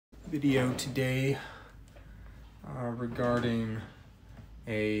video today regarding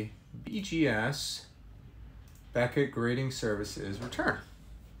a BGS Beckett Grading Services Return.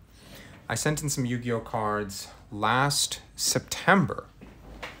 I sent in some Yu-Gi-Oh cards last September,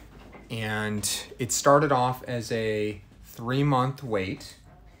 and it started off as a 3-month wait,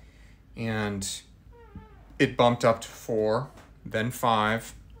 and it bumped up to 4, then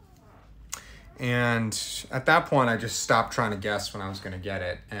 5. And at that point, I just stopped trying to guess when I was going to get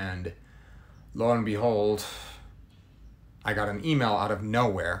it. And lo and behold, I got an email out of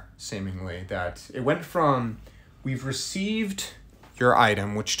nowhere, seemingly, that it went from, we've received your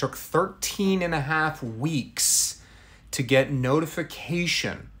item, which took 13.5 weeks to get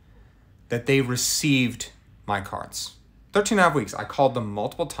notification that they received my cards. 13.5 weeks. I called them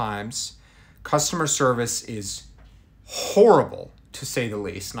multiple times. Customer service is horrible, to say the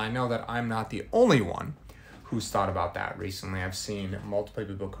least. And I know that I'm not the only one who's thought about that recently. I've seen multiple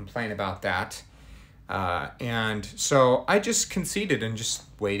people complain about that. And so I just conceded and just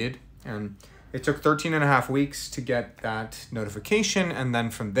waited. And it took 13.5 weeks to get that notification. And then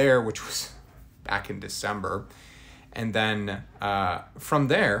from there, which was back in December, and then from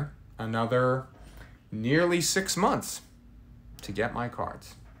there, another nearly 6 months to get my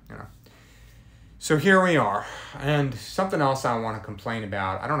cards, you know. So here we are, and something else I want to complain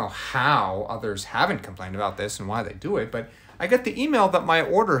about. I don't know how others haven't complained about this and why they do it, but I get the email that my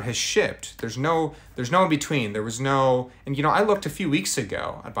order has shipped. There's no in between. There was no, and you know, I looked a few weeks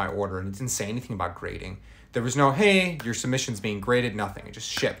ago at my order and it didn't say anything about grading. There was no, hey, your submission's being graded, nothing. It just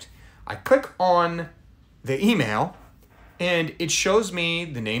shipped. I click on the email and it shows me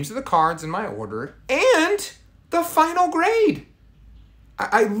the names of the cards in my order and the final grade.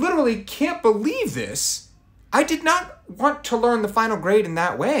 I literally can't believe this. I did not want to learn the final grade in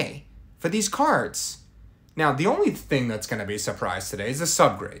that way for these cards. Now, the only thing that's going to be a surprise today is the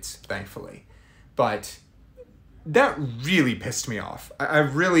subgrades, thankfully. But that really pissed me off.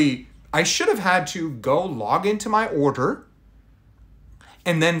 I should have had to go log into my order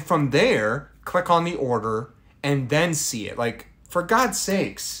and then from there, click on the order and then see it. Like, for God's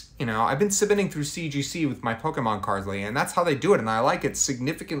sakes. You know, I've been submitting through CGC with my Pokemon cards lately, and that's how they do it, and I like it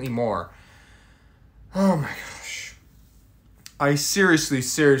significantly more. Oh my gosh. I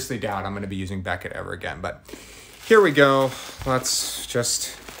seriously doubt I'm going to be using Beckett ever again, but here we go. Let's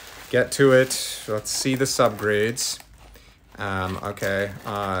just get to it. Let's see the subgrades. Okay,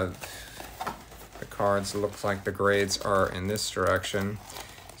 the cards look like the grades are in this direction.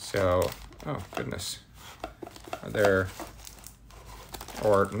 So, oh goodness. They're...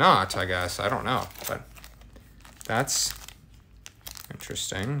 or not, I guess. I don't know. But that's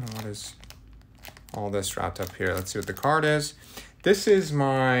interesting. What is all this wrapped up here? Let's see what the card is. This is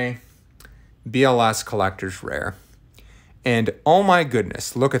my BLS Collector's Rare. And oh my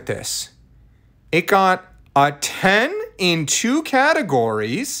goodness, look at this. It got a 10 in 2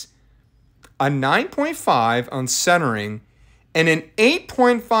 categories, a 9.5 on centering, and an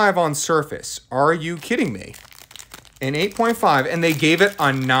 8.5 on surface. Are you kidding me? An 8.5, and they gave it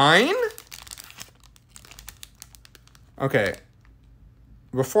a 9? Okay,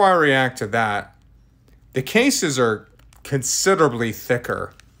 before I react to that, the cases are considerably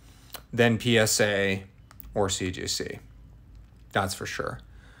thicker than PSA or CGC. That's for sure.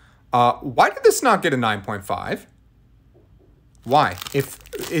 Why did this not get a 9.5? Why?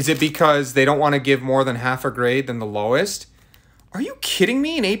 Is it because they don't want to give more than half a grade than the lowest? Are you kidding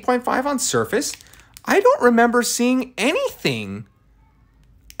me? An 8.5 on surface? I don't remember seeing anything,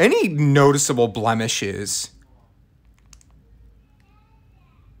 any noticeable blemishes.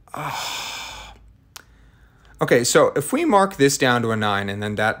 Okay, so if we mark this down to a 9 and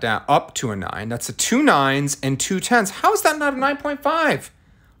then that down up to a 9, that's a 2 9s and 2 10s. How is that not a 9.5?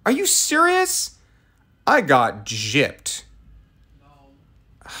 Are you serious? I got gypped.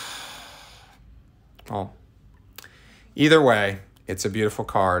 Well, either way, it's a beautiful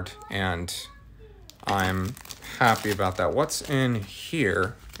card, and I'm happy about that. What's in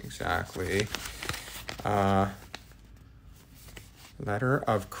here exactly? Letter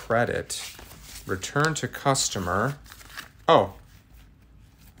of credit. Return to customer. Oh.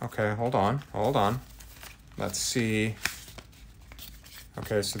 Okay, hold on. Let's see.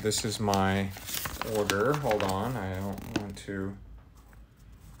 Okay, so this is my order. Hold on, I don't want to.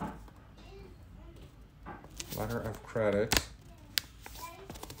 Letter of credit.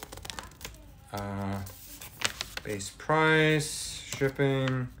 Base price,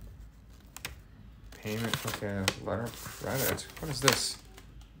 shipping, payment. Okay, letter of credit. What is this?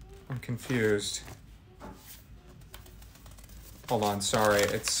 I'm confused. Hold on, sorry.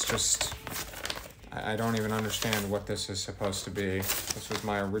 It's just I don't even understand what this is supposed to be. This was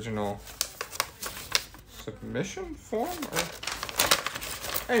my original submission form?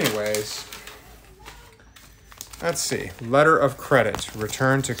 Anyways, let's see. Letter of credit,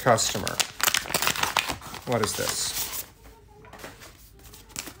 return to customer. What is this?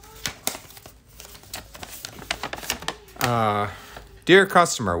 Dear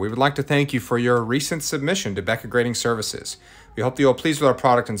customer, we would like to thank you for your recent submission to Beckett Grading Services. We hope that you are pleased with our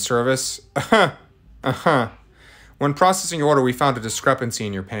product and service. When processing your order, we found a discrepancy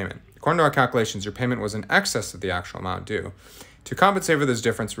in your payment. According to our calculations, your payment was in excess of the actual amount due. To compensate for this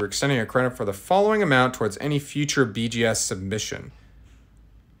difference, we're extending a credit for the following amount towards any future BGS submission.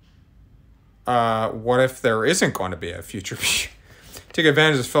 What if there isn't going to be a future? Take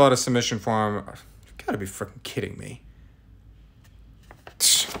advantage of fill out a submission form. You've got to be freaking kidding me.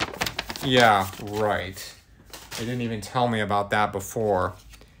 Yeah, right. They didn't even tell me about that before.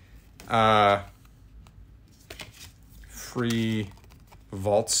 Free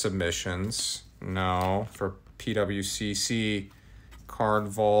vault submissions. No. For PWCC, card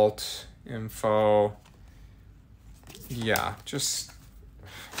vault, info. Yeah, just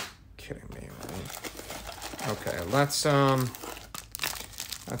kidding me, right? Okay, let's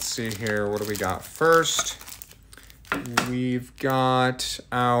see here. What do we got first? We've got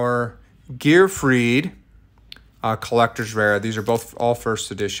our Gearfried collector's rare. These are both all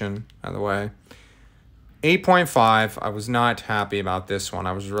first edition, by the way. 8.5. I was not happy about this one.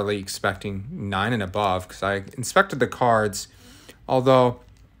 I was really expecting 9 and above because I inspected the cards. Although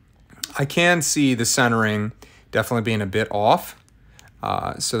I can see the centering definitely being a bit off.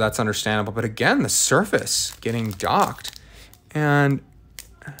 So that's understandable. But again, the surface getting docked. And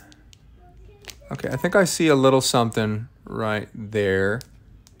okay, I think I see a little something right there.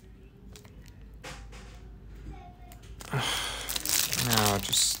 Now,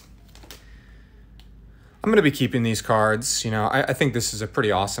 I'm going to be keeping these cards. You know, I think this is a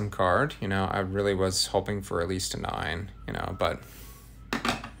pretty awesome card. You know, I really was hoping for at least a 9, you know, but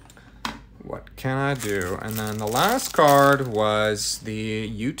what can I do? And then the last card was the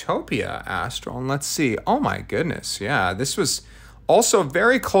Utopia Astral. And let's see. Oh, my goodness. Yeah, this was also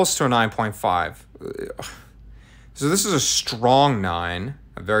very close to a 9.5. So this is a strong 9,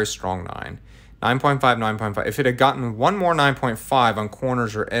 a very strong 9. 9.5, 9.5. If it had gotten one more 9.5 on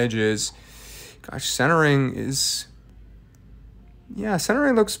corners or edges, gosh, centering is... Yeah,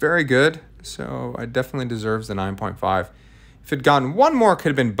 centering looks very good. So it definitely deserves the 9.5. If it had gotten one more, it could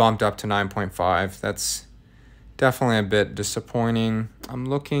have been bumped up to 9.5. That's definitely a bit disappointing. I'm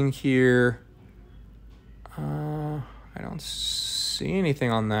looking here. I don't see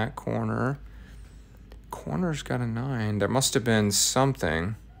anything on that corner. Corner's got a 9. There must have been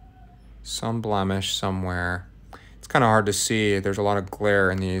something. Some blemish somewhere. It's kind of hard to see. There's a lot of glare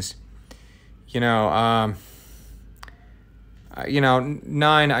in these. You know,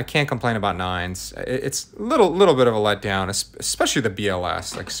 9, I can't complain about 9s. It's a little bit of a letdown, especially the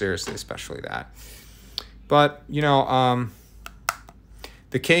BLS. Like, seriously, especially that. But, you know,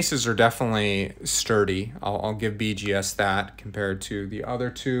 the cases are definitely sturdy. I'll give BGS that compared to the other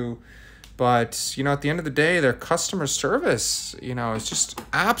two. But, you know, at the end of the day, their customer service, you know, is just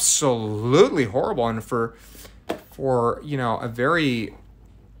absolutely horrible. And for you know, a very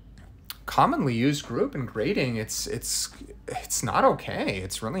commonly used group in grading, it's not okay.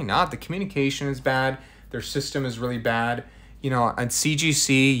 It's really not. The communication is bad. Their system is really bad. You know, at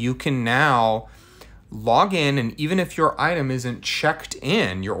CGC, you can now log in, and even if your item isn't checked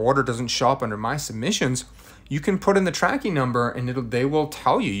in, your order doesn't show up under my submissions, you can put in the tracking number and they will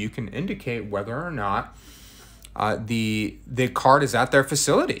tell you. You can indicate whether or not the card is at their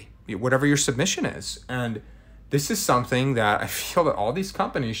facility, whatever your submission is. And this is something that I feel that all these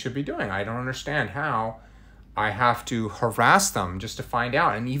companies should be doing. I don't understand how I have to harass them just to find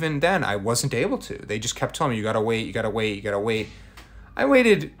out. And even then, I wasn't able to. They just kept telling me, you gotta wait, you gotta wait, you gotta wait. I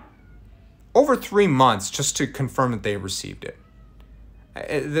waited over 3 months just to confirm that they received it.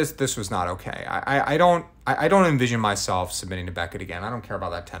 This was not okay. I don't envision myself submitting to Beckett again. I don't care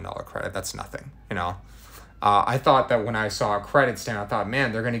about that $10 credit. That's nothing, you know. I thought that when I saw a credit stand, I thought,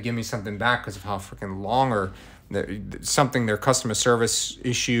 man, they're going to give me something back because of how freaking long or something, their customer service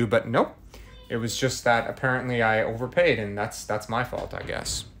issue. But nope, it was just that apparently I overpaid, and that's my fault, I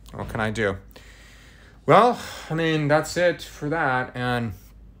guess. What can I do? Well, I mean, that's it for that, and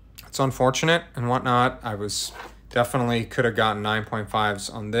it's unfortunate and whatnot. I was definitely could have gotten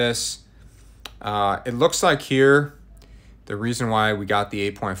 9.5s on this. It looks like here, the reason why we got the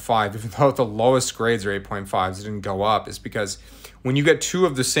 8.5, even though the lowest grades are 8.5s, it didn't go up, is because when you get 2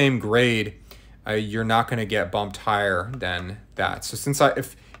 of the same grade, you're not going to get bumped higher than that. So since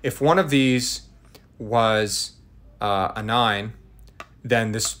if one of these was a 9,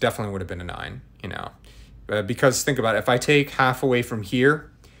 then this definitely would have been a 9, you know. Because think about it, if I take half away from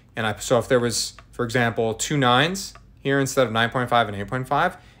here, so if there was, for example, 2 9s here instead of 9.5 and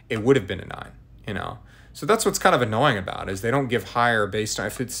 8.5, it would have been a 9, you know. So that's what's kind of annoying about it, is they don't give higher based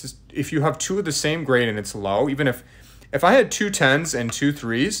on, if you have 2 of the same grade and it's low, even if I had 2 10s and 2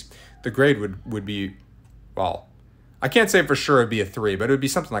 3s, the grade would be, well, I can't say for sure it'd be a 3, but it would be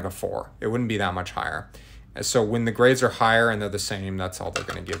something like a 4. It wouldn't be that much higher. And so when the grades are higher and they're the same, that's all they're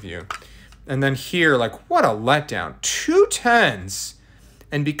going to give you. And then here, like, what a letdown. 2 10s.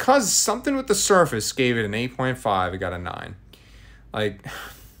 And because something with the surface gave it an 8.5, it got a 9. Like,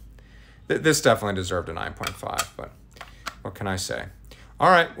 this definitely deserved a 9.5, but what can I say? All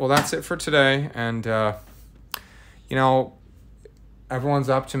right, well, that's it for today. And, you know, everyone's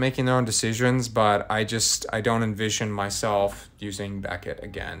up to making their own decisions, but I don't envision myself using Beckett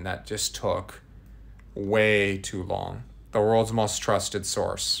again. That just took way too long. The world's most trusted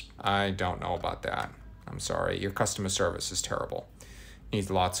source. I don't know about that. I'm sorry. Your customer service is terrible. Needs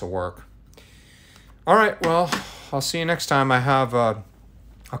lots of work. All right, well, I'll see you next time. I have a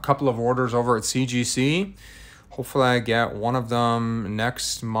couple of orders over at CGC. Hopefully I get one of them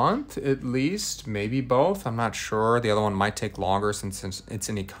next month at least, maybe both. I'm not sure. The other one might take longer since it's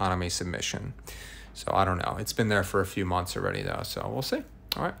an economy submission. So I don't know. It's been there for a few months already though, so we'll see.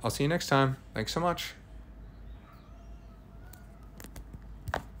 All right, I'll see you next time. Thanks so much.